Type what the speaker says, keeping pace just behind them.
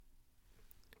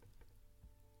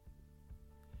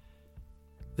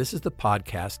This is the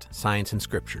podcast Science and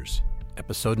Scriptures,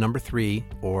 episode number 3,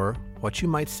 or What You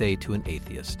Might Say to an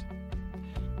Atheist.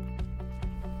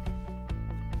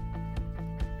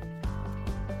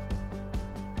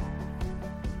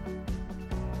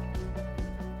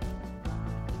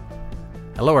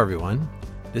 Hello, everyone.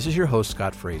 This is your host,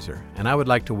 Scott Fraser, and I would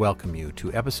like to welcome you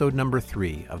to episode number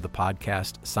 3 of the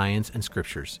podcast Science and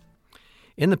Scriptures.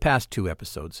 In the past 2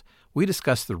 episodes, we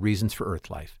discussed the reasons for Earth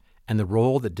life and the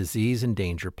role that disease and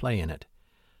danger play in it.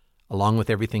 Along with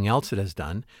everything else it has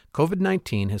done,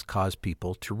 COVID-19 has caused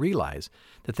people to realize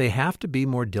that they have to be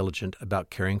more diligent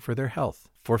about caring for their health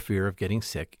for fear of getting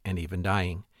sick and even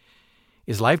dying.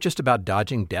 Is life just about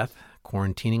dodging death,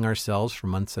 quarantining ourselves for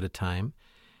months at a time?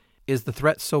 Is the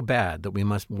threat so bad that we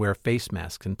must wear face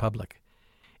masks in public?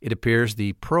 It appears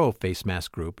the pro-face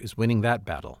mask group is winning that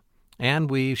battle, and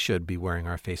we should be wearing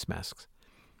our face masks.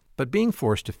 But being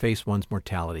forced to face one's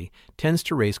mortality tends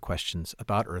to raise questions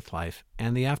about Earth life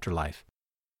and the afterlife.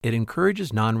 It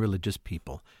encourages non-religious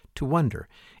people to wonder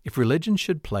if religion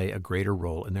should play a greater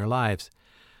role in their lives.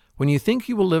 When you think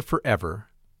you will live forever,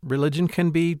 religion can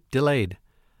be delayed.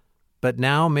 But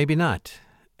now, maybe not.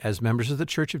 As members of the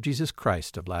Church of Jesus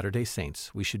Christ of Latter-day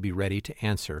Saints, we should be ready to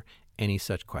answer any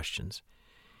such questions.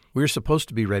 We are supposed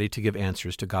to be ready to give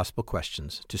answers to gospel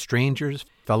questions to strangers,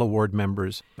 fellow ward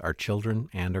members, our children,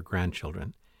 and our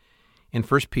grandchildren. In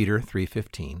 1 Peter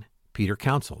 3:15, Peter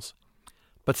counsels,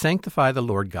 "But sanctify the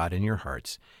Lord God in your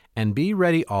hearts, and be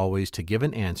ready always to give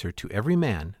an answer to every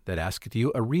man that asketh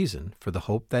you a reason for the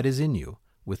hope that is in you,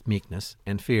 with meekness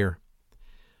and fear."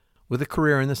 With a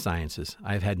career in the sciences,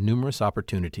 I have had numerous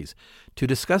opportunities to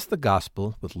discuss the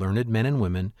gospel with learned men and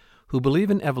women who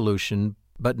believe in evolution,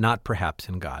 but not perhaps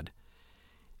in God.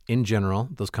 In general,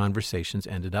 those conversations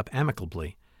ended up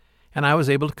amicably, and I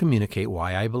was able to communicate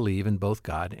why I believe in both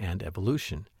God and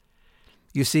evolution.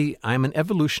 You see, I'm an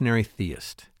evolutionary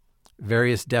theist.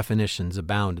 Various definitions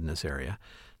abound in this area,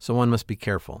 so one must be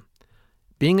careful.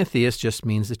 Being a theist just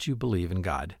means that you believe in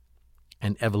God.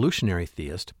 An evolutionary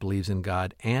theist believes in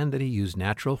God and that he used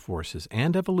natural forces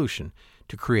and evolution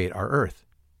to create our Earth.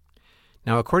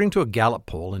 Now, according to a Gallup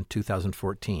poll in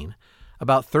 2014,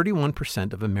 about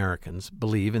 31% of Americans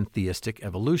believe in theistic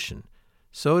evolution,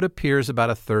 so it appears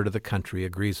about a third of the country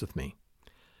agrees with me.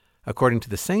 According to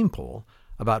the same poll,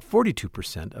 about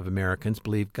 42% of Americans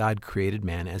believe God created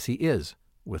man as he is,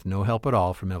 with no help at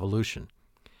all from evolution.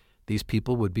 These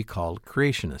people would be called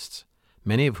creationists,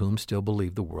 many of whom still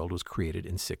believe the world was created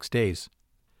in 6 days.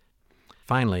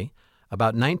 Finally,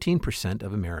 about 19%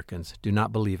 of Americans do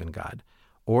not believe in God,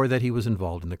 or that he was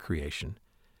involved in the creation.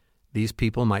 These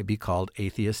people might be called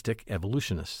atheistic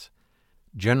evolutionists.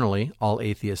 Generally, all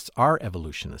atheists are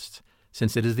evolutionists,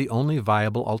 since it is the only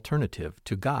viable alternative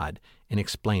to God in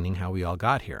explaining how we all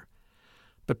got here.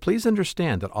 But please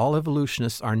understand that all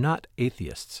evolutionists are not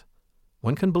atheists.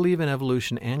 One can believe in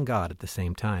evolution and God at the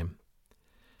same time.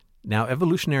 Now,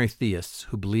 evolutionary theists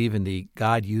who believe in the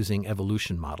God-using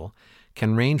evolution model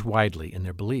can range widely in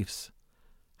their beliefs.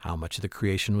 How much of the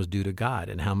creation was due to God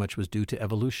and how much was due to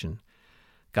evolution?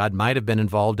 God might have been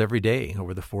involved every day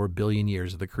over the 4 billion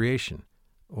years of the creation,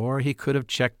 or he could have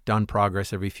checked on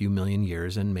progress every few million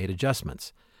years and made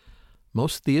adjustments.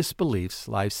 Most theists' beliefs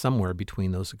lie somewhere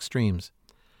between those extremes.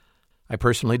 I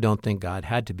personally don't think God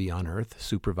had to be on earth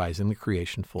supervising the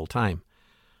creation full time.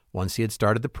 Once he had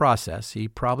started the process, he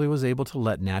probably was able to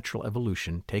let natural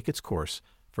evolution take its course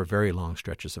for very long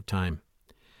stretches of time.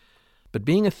 But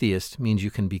being a theist means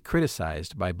you can be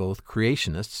criticized by both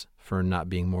creationists for not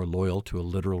being more loyal to a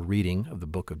literal reading of the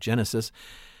book of Genesis,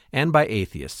 and by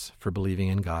atheists for believing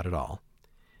in God at all.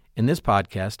 In this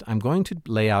podcast, I'm going to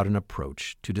lay out an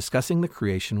approach to discussing the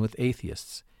creation with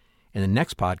atheists. In the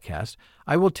next podcast,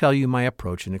 I will tell you my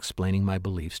approach in explaining my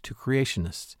beliefs to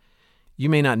creationists. You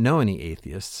may not know any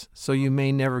atheists, so you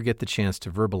may never get the chance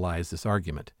to verbalize this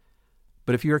argument.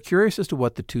 But if you are curious as to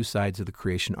what the 2 sides of the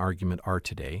creation argument are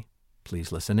today,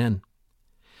 please listen in.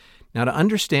 Now, to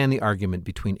understand the argument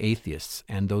between atheists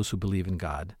and those who believe in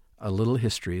God, a little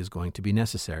history is going to be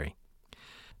necessary.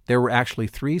 There were actually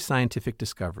 3 scientific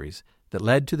discoveries that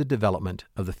led to the development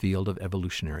of the field of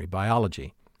evolutionary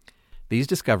biology. These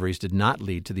discoveries did not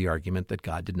lead to the argument that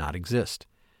God did not exist.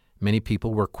 Many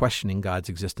people were questioning God's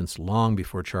existence long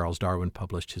before Charles Darwin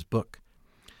published his book.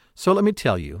 So let me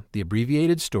tell you the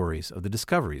abbreviated stories of the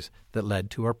discoveries that led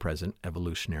to our present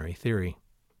evolutionary theory.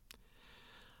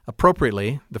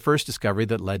 Appropriately, the first discovery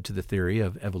that led to the theory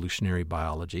of evolutionary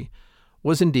biology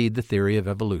was indeed the theory of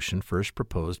evolution first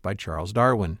proposed by Charles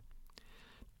Darwin.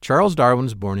 Charles Darwin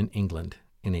was born in England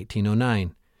in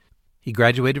 1809. He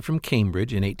graduated from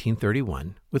Cambridge in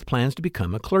 1831 with plans to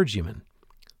become a clergyman.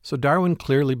 so Darwin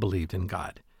clearly believed in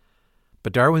God.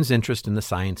 But Darwin's interest in the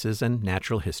sciences and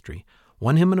natural history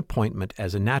won him an appointment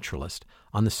as a naturalist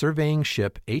on the surveying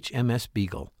ship HMS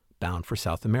Beagle, bound for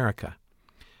South America.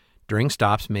 During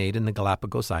stops made in the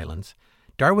Galapagos Islands,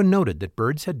 Darwin noted that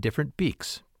birds had different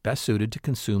beaks, best suited to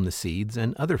consume the seeds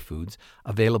and other foods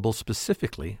available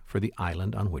specifically for the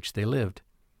island on which they lived.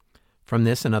 From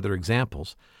this and other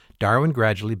examples, Darwin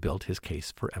gradually built his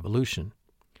case for evolution.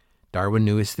 Darwin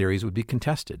knew his theories would be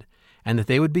contested, and that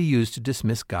they would be used to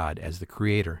dismiss God as the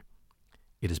creator.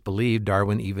 It is believed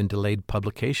Darwin even delayed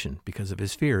publication because of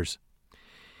his fears.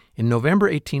 In November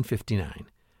 1859,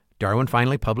 Darwin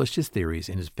finally published his theories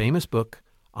in his famous book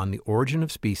On the Origin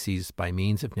of Species by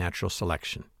Means of Natural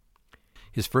Selection.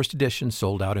 His first edition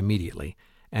sold out immediately,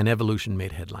 and evolution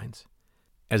made headlines.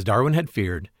 As Darwin had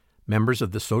feared, members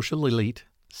of the social elite,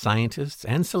 scientists,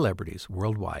 and celebrities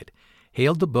worldwide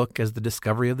hailed the book as the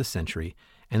discovery of the century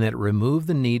and that it removed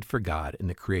the need for God in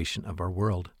the creation of our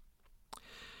world.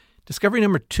 Discovery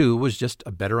number 2 was just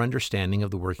a better understanding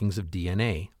of the workings of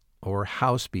DNA, or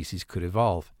how species could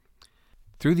evolve.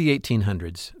 Through the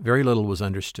 1800s, very little was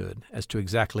understood as to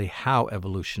exactly how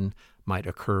evolution might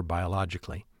occur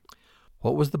biologically.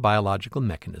 What was the biological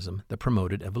mechanism that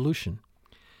promoted evolution?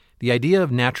 The idea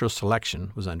of natural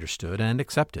selection was understood and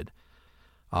accepted.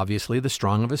 Obviously, the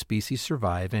strong of a species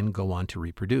survive and go on to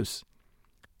reproduce.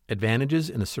 Advantages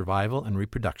in the survival and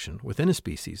reproduction within a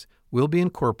species will be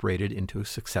incorporated into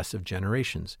successive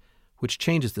generations, which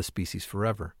changes the species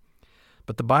forever.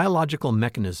 But the biological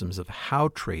mechanisms of how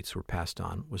traits were passed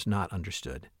on was not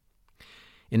understood.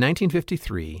 In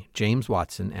 1953, James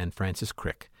Watson and Francis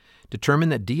Crick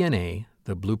determined that DNA,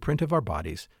 the blueprint of our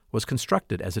bodies, was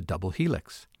constructed as a double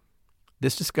helix.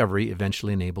 This discovery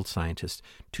eventually enabled scientists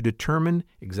to determine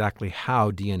exactly how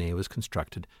DNA was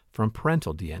constructed from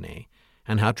parental DNA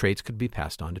and how traits could be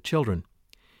passed on to children.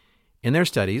 In their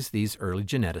studies, these early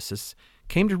geneticists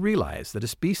came to realize that a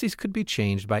species could be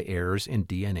changed by errors in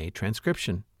DNA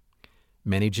transcription.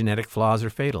 Many genetic flaws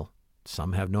are fatal,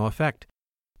 some have no effect,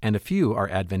 and a few are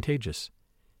advantageous.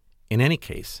 In any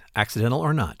case, accidental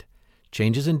or not,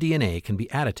 changes in DNA can be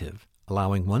additive,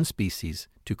 allowing one species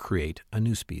to create a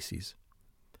new species.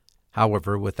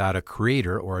 However, without a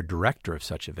creator or a director of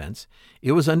such events,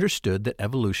 it was understood that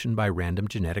evolution by random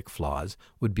genetic flaws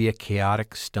would be a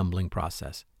chaotic, stumbling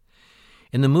process.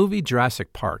 In the movie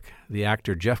Jurassic Park, the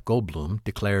actor Jeff Goldblum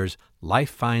declares, "Life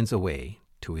finds a way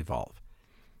to evolve."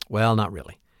 Well, not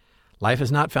really. Life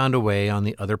has not found a way on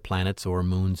the other planets or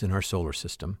moons in our solar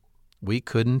system. We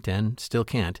couldn't, and still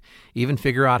can't, even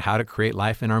figure out how to create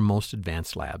life in our most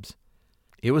advanced labs.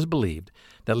 It was believed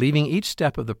that leaving each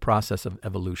step of the process of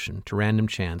evolution to random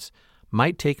chance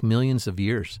might take millions of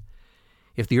years.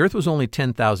 If the Earth was only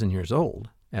 10,000 years old,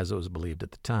 as it was believed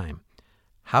at the time,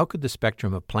 how could the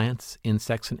spectrum of plants,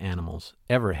 insects, and animals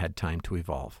ever had time to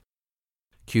evolve?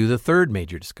 Cue the third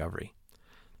major discovery.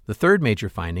 The third major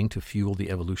finding to fuel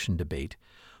the evolution debate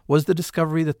was the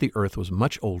discovery that the Earth was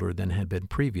much older than had been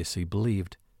previously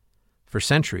believed. For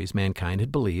centuries, mankind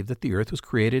had believed that the Earth was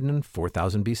created in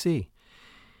 4000 BC.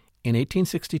 In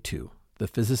 1862, the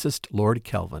physicist Lord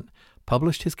Kelvin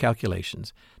published his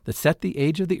calculations that set the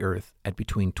age of the Earth at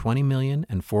between 20 million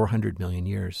and 400 million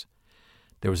years.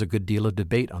 There was a good deal of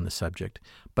debate on the subject,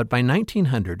 but by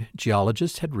 1900,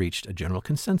 geologists had reached a general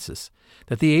consensus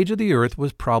that the age of the Earth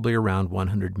was probably around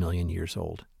 100 million years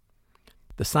old.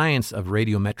 The science of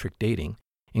radiometric dating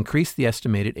increased the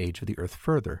estimated age of the Earth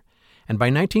further, and by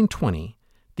 1920,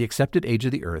 the accepted age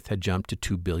of the Earth had jumped to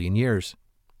 2 billion years.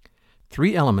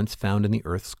 3 elements found in the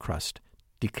Earth's crust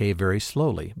decay very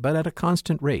slowly, but at a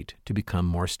constant rate, to become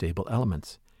more stable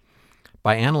elements.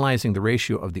 By analyzing the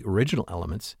ratio of the original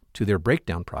elements to their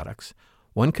breakdown products,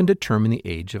 one can determine the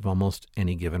age of almost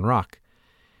any given rock.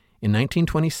 In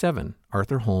 1927,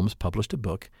 Arthur Holmes published a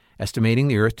book estimating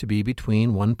the Earth to be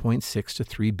between 1.6 to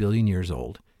 3 billion years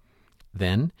old.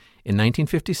 Then, in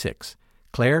 1956,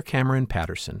 Claire Cameron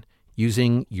Patterson,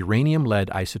 using uranium-lead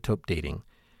isotope dating,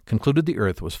 concluded the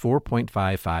Earth was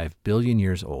 4.55 billion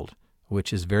years old,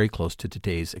 which is very close to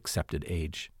today's accepted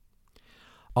age.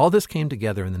 All this came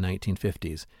together in the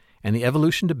 1950s, and the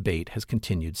evolution debate has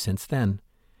continued since then.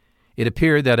 It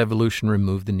appeared that evolution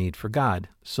removed the need for God,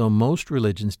 so most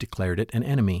religions declared it an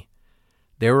enemy.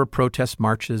 There were protest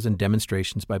marches and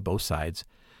demonstrations by both sides.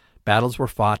 Battles were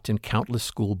fought in countless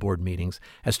school board meetings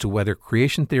as to whether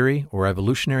creation theory or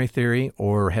evolutionary theory,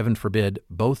 or, heaven forbid,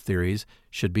 both theories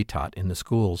should be taught in the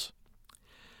schools.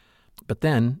 But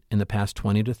then, in the past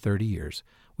 20 to 30 years,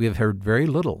 we have heard very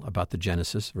little about the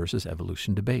Genesis versus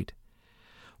evolution debate.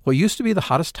 What used to be the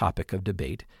hottest topic of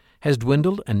debate has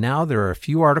dwindled, and now there are a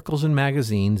few articles in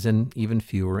magazines and even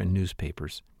fewer in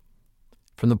newspapers.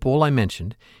 From the poll I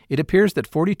mentioned, it appears that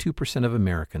 42% of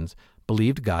Americans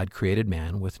believed God created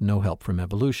man with no help from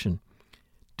evolution.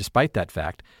 Despite that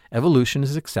fact, evolution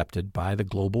is accepted by the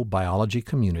global biology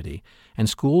community, and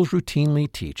schools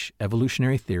routinely teach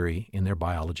evolutionary theory in their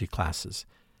biology classes.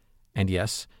 And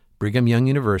yes, Brigham Young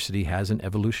University has an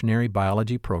evolutionary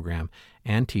biology program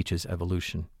and teaches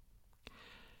evolution.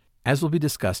 As will be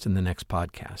discussed in the next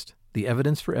podcast, the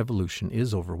evidence for evolution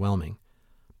is overwhelming.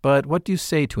 But what do you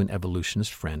say to an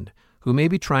evolutionist friend who may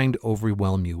be trying to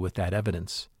overwhelm you with that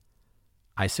evidence?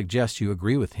 I suggest you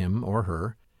agree with him or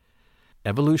her.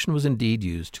 Evolution was indeed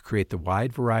used to create the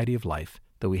wide variety of life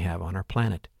that we have on our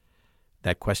planet.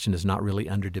 That question is not really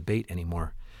under debate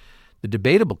anymore. The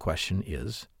debatable question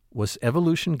is, was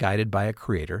evolution guided by a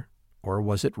creator, or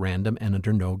was it random and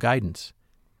under no guidance?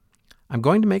 I'm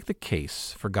going to make the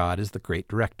case for God as the great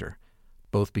director,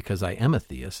 both because I am a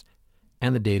theist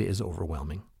and the data is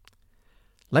overwhelming.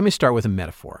 Let me start with a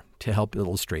metaphor to help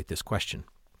illustrate this question.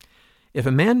 If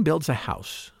a man builds a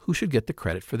house, who should get the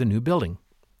credit for the new building?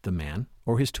 The man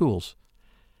or his tools?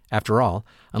 After all,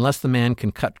 unless the man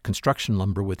can cut construction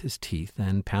lumber with his teeth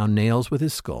and pound nails with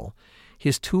his skull,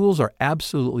 his tools are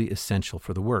absolutely essential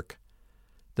for the work.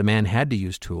 The man had to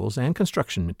use tools and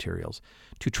construction materials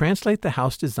to translate the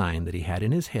house design that he had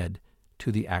in his head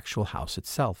to the actual house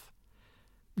itself.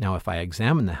 Now, if I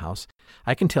examine the house,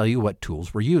 I can tell you what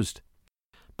tools were used.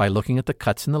 By looking at the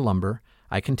cuts in the lumber,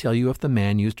 I can tell you if the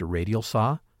man used a radial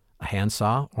saw, a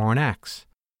handsaw, or an axe.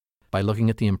 By looking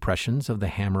at the impressions of the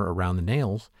hammer around the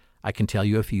nails, I can tell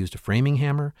you if he used a framing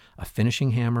hammer, a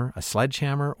finishing hammer, a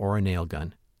sledgehammer, or a nail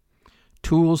gun.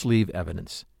 Tools leave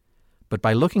evidence. But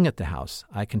by looking at the house,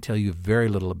 I can tell you very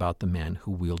little about the man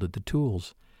who wielded the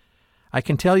tools. I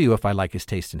can tell you if I like his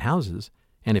taste in houses,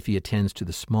 and if he attends to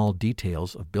the small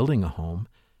details of building a home,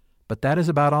 but that is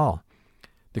about all.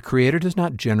 The Creator does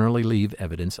not generally leave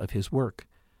evidence of his work,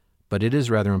 but it is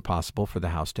rather impossible for the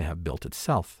house to have built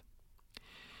itself.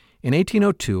 In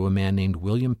 1802, a man named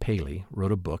William Paley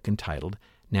wrote a book entitled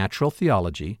Natural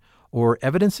Theology, or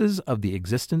Evidences of the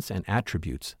Existence and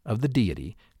Attributes of the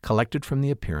Deity Collected from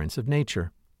the Appearance of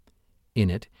Nature. In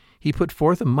it, he put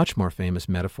forth a much more famous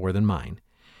metaphor than mine.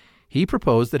 He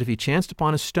proposed that if he chanced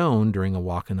upon a stone during a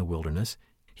walk in the wilderness,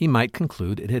 he might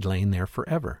conclude it had lain there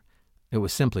forever. It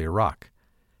was simply a rock.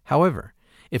 However,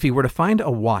 if he were to find a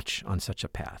watch on such a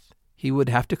path, he would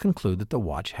have to conclude that the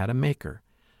watch had a maker.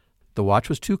 The watch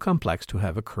was too complex to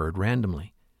have occurred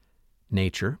randomly.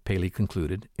 Nature, Paley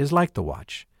concluded, is like the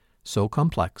watch, so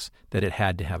complex that it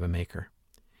had to have a maker.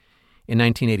 In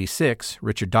 1986,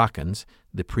 Richard Dawkins,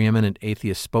 the preeminent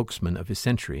atheist spokesman of his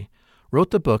century,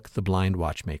 wrote the book The Blind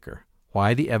Watchmaker,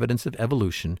 Why the Evidence of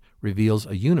Evolution Reveals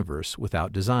a Universe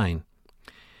Without Design.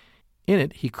 In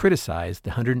it, he criticized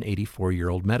the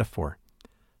 184-year-old metaphor.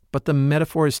 But the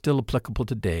metaphor is still applicable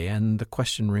today, and the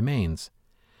question remains.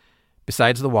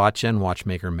 Besides the watch and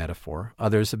watchmaker metaphor,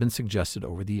 others have been suggested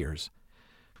over the years.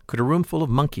 Could a room full of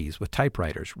monkeys with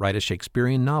typewriters write a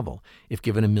Shakespearean novel if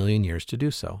given 1,000,000 years to do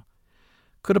so?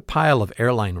 Could a pile of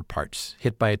airliner parts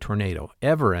hit by a tornado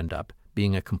ever end up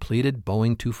being a completed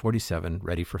Boeing 247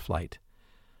 ready for flight?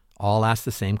 All ask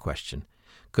the same question.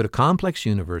 Could a complex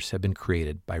universe have been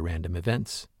created by random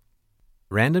events?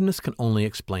 Randomness can only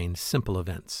explain simple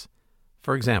events.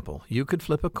 For example, you could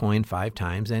flip a coin 5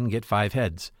 times and get 5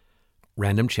 heads.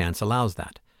 Random chance allows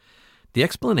that. The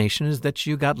explanation is that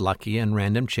you got lucky and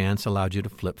random chance allowed you to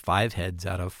flip 5 heads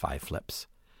out of 5 flips.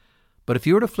 But if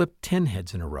you were to flip 10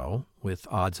 heads in a row, with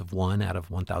odds of 1 out of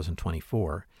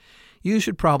 1,024, you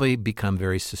should probably become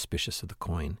very suspicious of the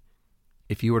coin.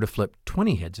 If you were to flip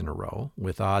 20 heads in a row,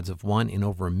 with odds of 1 in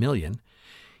over 1,000,000,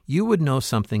 you would know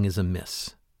something is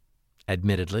amiss.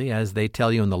 Admittedly, as they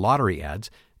tell you in the lottery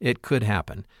ads, it could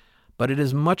happen, but it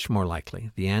is much more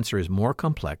likely the answer is more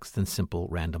complex than simple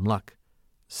random luck.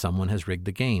 Someone has rigged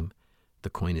the game. The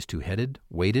coin is two-headed,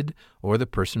 weighted, or the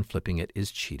person flipping it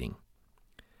is cheating.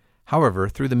 However,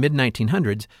 through the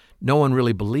mid-1900s, no one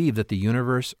really believed that the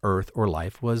universe, Earth, or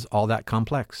life was all that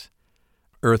complex.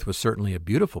 Earth was certainly a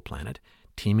beautiful planet,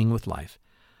 teeming with life,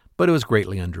 but it was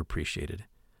greatly underappreciated.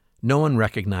 No one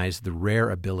recognized the rare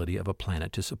ability of a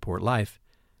planet to support life.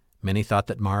 Many thought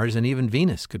that Mars and even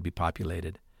Venus could be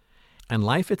populated. And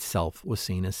life itself was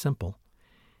seen as simple.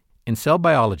 In cell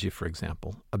biology, for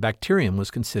example, a bacterium was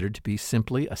considered to be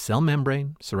simply a cell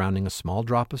membrane surrounding a small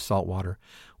drop of salt water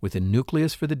with a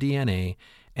nucleus for the DNA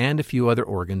and a few other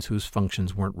organs whose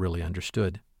functions weren't really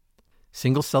understood.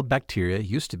 Single-celled bacteria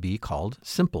used to be called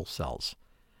simple cells.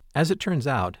 As it turns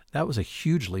out, that was a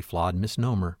hugely flawed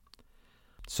misnomer.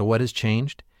 So what has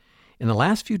changed? In the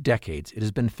last few decades, it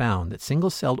has been found that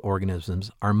single-celled organisms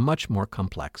are much more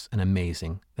complex and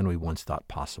amazing than we once thought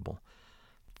possible.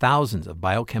 Thousands of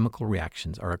biochemical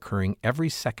reactions are occurring every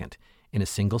second in a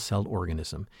single-celled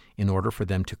organism in order for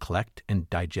them to collect and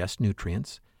digest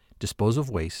nutrients, dispose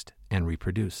of waste, and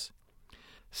reproduce.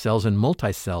 Cells in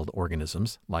multi-celled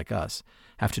organisms, like us,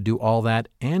 have to do all that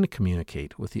and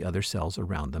communicate with the other cells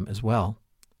around them as well.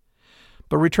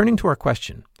 But returning to our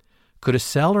question, could a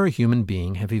cell or a human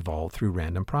being have evolved through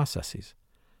random processes?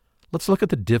 Let's look at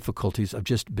the difficulties of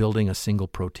just building a single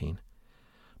protein.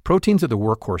 Proteins are the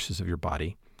workhorses of your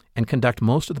body and conduct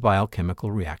most of the biochemical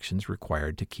reactions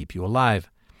required to keep you alive.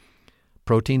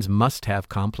 Proteins must have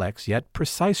complex yet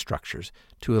precise structures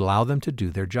to allow them to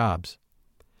do their jobs.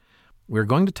 We're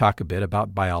going to talk a bit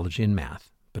about biology and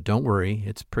math, but don't worry,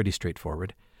 it's pretty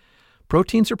straightforward.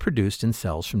 Proteins are produced in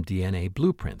cells from DNA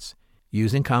blueprints,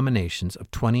 using combinations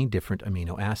of 20 different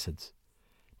amino acids.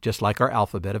 Just like our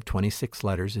alphabet of 26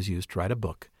 letters is used to write a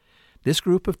book, this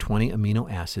group of 20 amino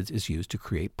acids is used to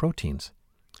create proteins.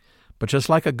 But just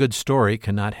like a good story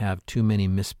cannot have too many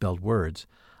misspelled words,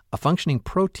 a functioning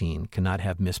protein cannot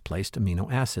have misplaced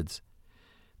amino acids.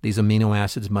 These amino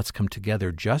acids must come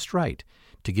together just right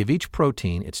to give each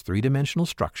protein its three-dimensional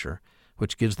structure,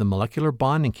 which gives the molecular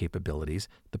bonding capabilities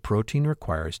the protein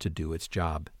requires to do its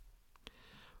job.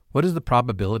 What is the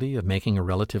probability of making a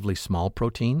relatively small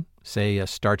protein, say a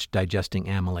starch-digesting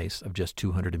amylase of just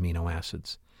 200 amino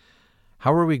acids?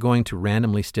 How are we going to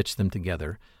randomly stitch them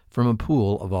together from a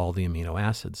pool of all the amino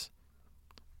acids?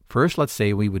 First, let's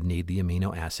say we would need the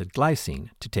amino acid glycine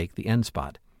to take the end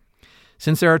spot.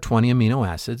 Since there are 20 amino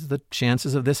acids, the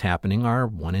chances of this happening are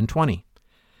 1 in 20.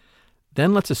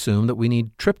 Then let's assume that we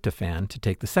need tryptophan to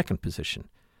take the second position.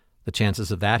 The chances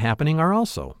of that happening are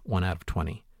also 1 out of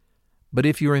 20. But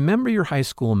if you remember your high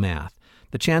school math,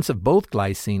 the chance of both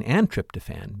glycine and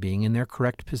tryptophan being in their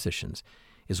correct positions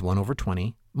is 1 over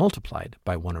 20 multiplied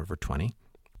by 1 over 20,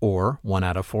 or 1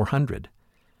 out of 400.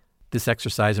 This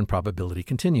exercise in probability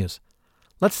continues.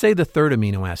 Let's say the third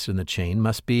amino acid in the chain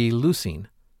must be leucine,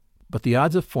 but the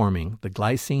odds of forming the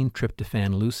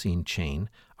glycine-tryptophan-leucine chain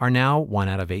are now 1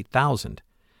 out of 8,000.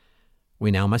 We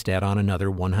now must add on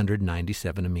another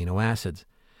 197 amino acids.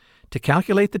 To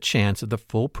calculate the chance of the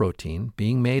full protein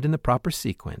being made in the proper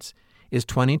sequence is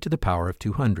 20 to the power of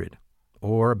 200,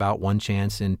 or about 1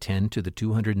 chance in 10 to the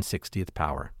 260th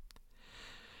power.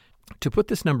 To put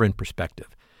this number in perspective,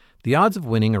 the odds of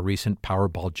winning a recent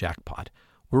Powerball jackpot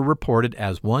were reported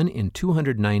as 1 in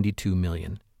 292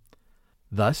 million.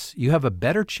 Thus, you have a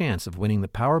better chance of winning the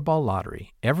Powerball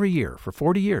lottery every year for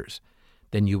 40 years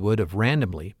than you would of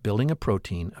randomly building a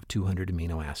protein of 200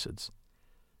 amino acids.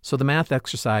 So the math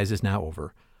exercise is now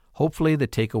over. Hopefully the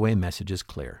takeaway message is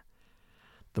clear.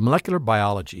 The molecular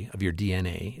biology of your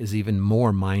DNA is even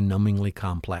more mind-numbingly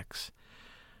complex.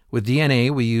 With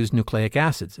DNA, we use nucleic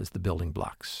acids as the building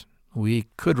blocks. We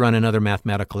could run another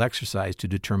mathematical exercise to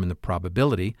determine the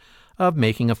probability of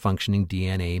making a functioning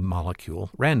DNA molecule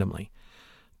randomly.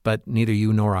 But neither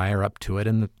you nor I are up to it,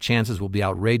 and the chances will be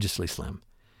outrageously slim.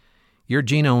 Your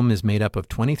genome is made up of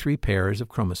 23 pairs of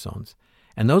chromosomes,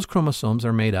 and those chromosomes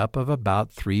are made up of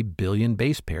about 3 billion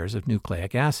base pairs of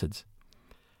nucleic acids.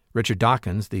 Richard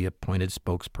Dawkins, the appointed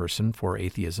spokesperson for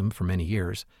atheism for many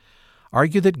years,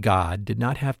 argued that God did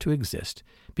not have to exist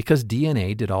because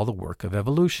DNA did all the work of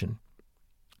evolution.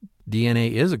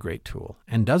 DNA is a great tool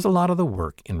and does a lot of the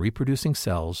work in reproducing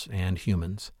cells and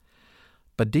humans.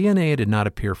 But DNA did not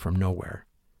appear from nowhere.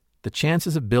 The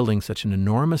chances of building such an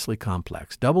enormously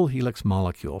complex double helix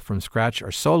molecule from scratch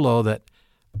are so low that,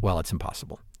 well, it's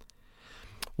impossible.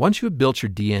 Once you have built your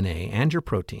DNA and your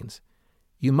proteins,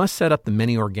 you must set up the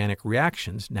many organic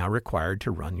reactions now required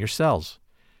to run your cells.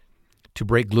 To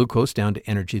break glucose down to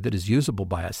energy that is usable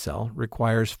by a cell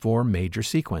requires 4 major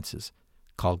sequences,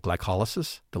 called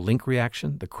glycolysis, the link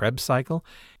reaction, the Krebs cycle,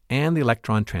 and the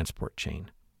electron transport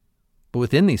chain. But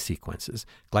within these sequences,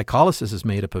 glycolysis is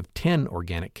made up of 10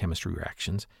 organic chemistry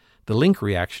reactions, the link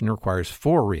reaction requires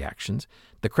 4 reactions,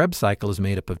 the Krebs cycle is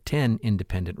made up of 10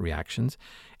 independent reactions,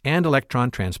 and electron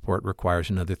transport requires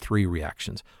another 3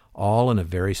 reactions, all in a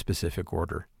very specific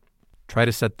order. Try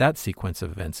to set that sequence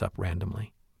of events up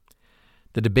randomly.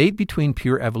 The debate between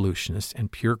pure evolutionists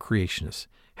and pure creationists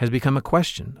has become a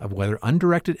question of whether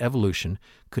undirected evolution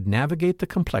could navigate the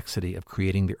complexity of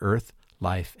creating the earth,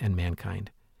 life, and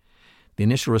mankind. The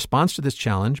initial response to this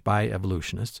challenge by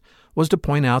evolutionists was to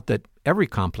point out that every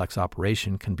complex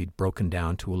operation can be broken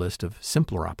down to a list of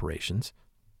simpler operations.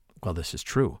 Well, this is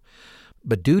true.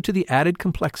 But due to the added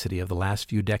complexity of the last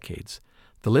few decades,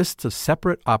 the lists of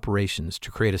separate operations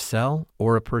to create a cell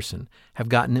or a person have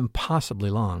gotten impossibly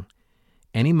long.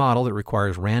 Any model that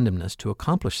requires randomness to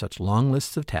accomplish such long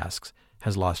lists of tasks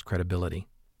has lost credibility.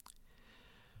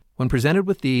 When presented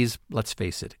with these, let's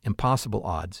face it, impossible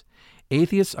odds,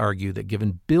 atheists argue that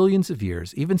given billions of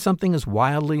years, even something as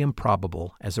wildly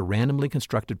improbable as a randomly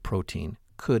constructed protein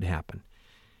could happen.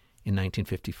 In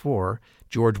 1954,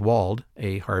 George Wald,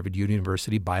 a Harvard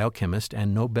University biochemist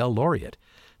and Nobel laureate,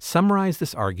 summarized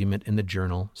this argument in the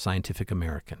journal Scientific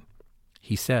American.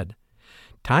 He said,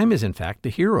 "Time is in fact the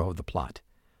hero of the plot.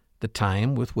 The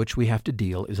time with which we have to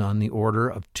deal is on the order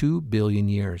of 2 billion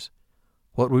years.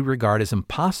 What we regard as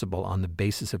impossible on the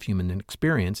basis of human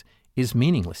experience is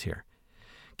meaningless here.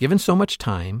 Given so much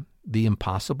time, the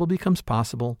impossible becomes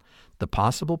possible, the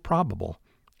possible probable,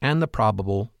 and the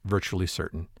probable virtually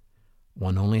certain.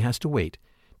 One only has to wait.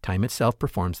 Time itself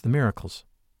performs the miracles."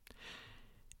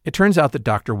 It turns out that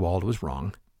Dr. Wald was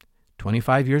wrong.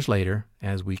 25 years later,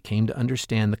 as we came to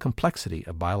understand the complexity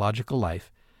of biological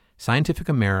life, Scientific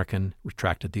American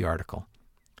retracted the article.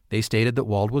 They stated that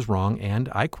Wald was wrong and,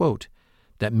 I quote,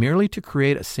 "that merely to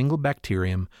create a single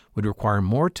bacterium would require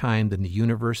more time than the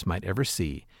universe might ever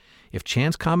see if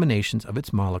chance combinations of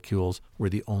its molecules were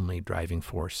the only driving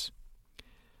force."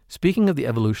 Speaking of the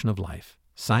evolution of life,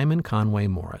 Simon Conway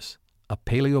Morris, a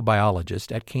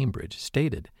paleobiologist at Cambridge,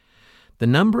 stated, "The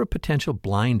number of potential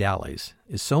blind alleys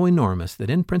is so enormous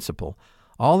that in principle,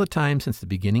 all the time since the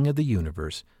beginning of the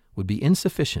universe would be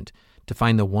insufficient to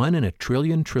find the one in a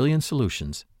trillion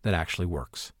solutions that actually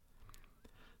works."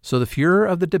 So the furor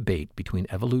of the debate between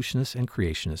evolutionists and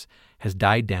creationists has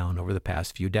died down over the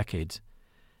past few decades.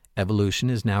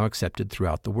 Evolution is now accepted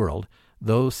throughout the world,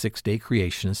 though six-day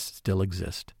creationists still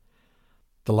exist.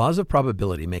 The laws of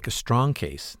probability make a strong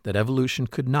case that evolution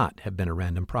could not have been a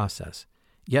random process,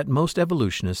 yet most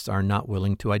evolutionists are not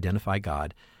willing to identify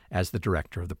God as the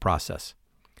director of the process.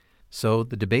 So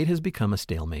the debate has become a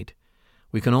stalemate.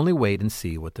 We can only wait and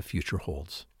see what the future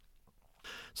holds.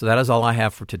 So that is all I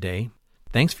have for today.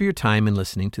 Thanks for your time in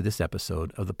listening to this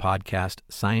episode of the podcast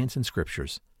Science and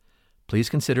Scriptures. Please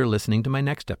consider listening to my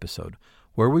next episode,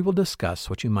 where we will discuss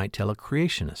what you might tell a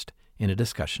creationist in a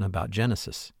discussion about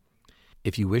Genesis.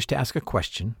 If you wish to ask a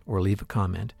question or leave a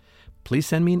comment, please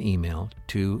send me an email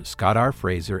to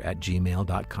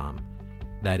scottrfraser@gmail.com.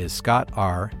 That is Scott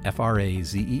R.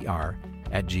 F-R-A-Z-E-R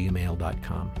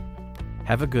 @gmail.com.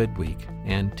 Have a good week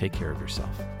and take care of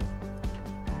yourself.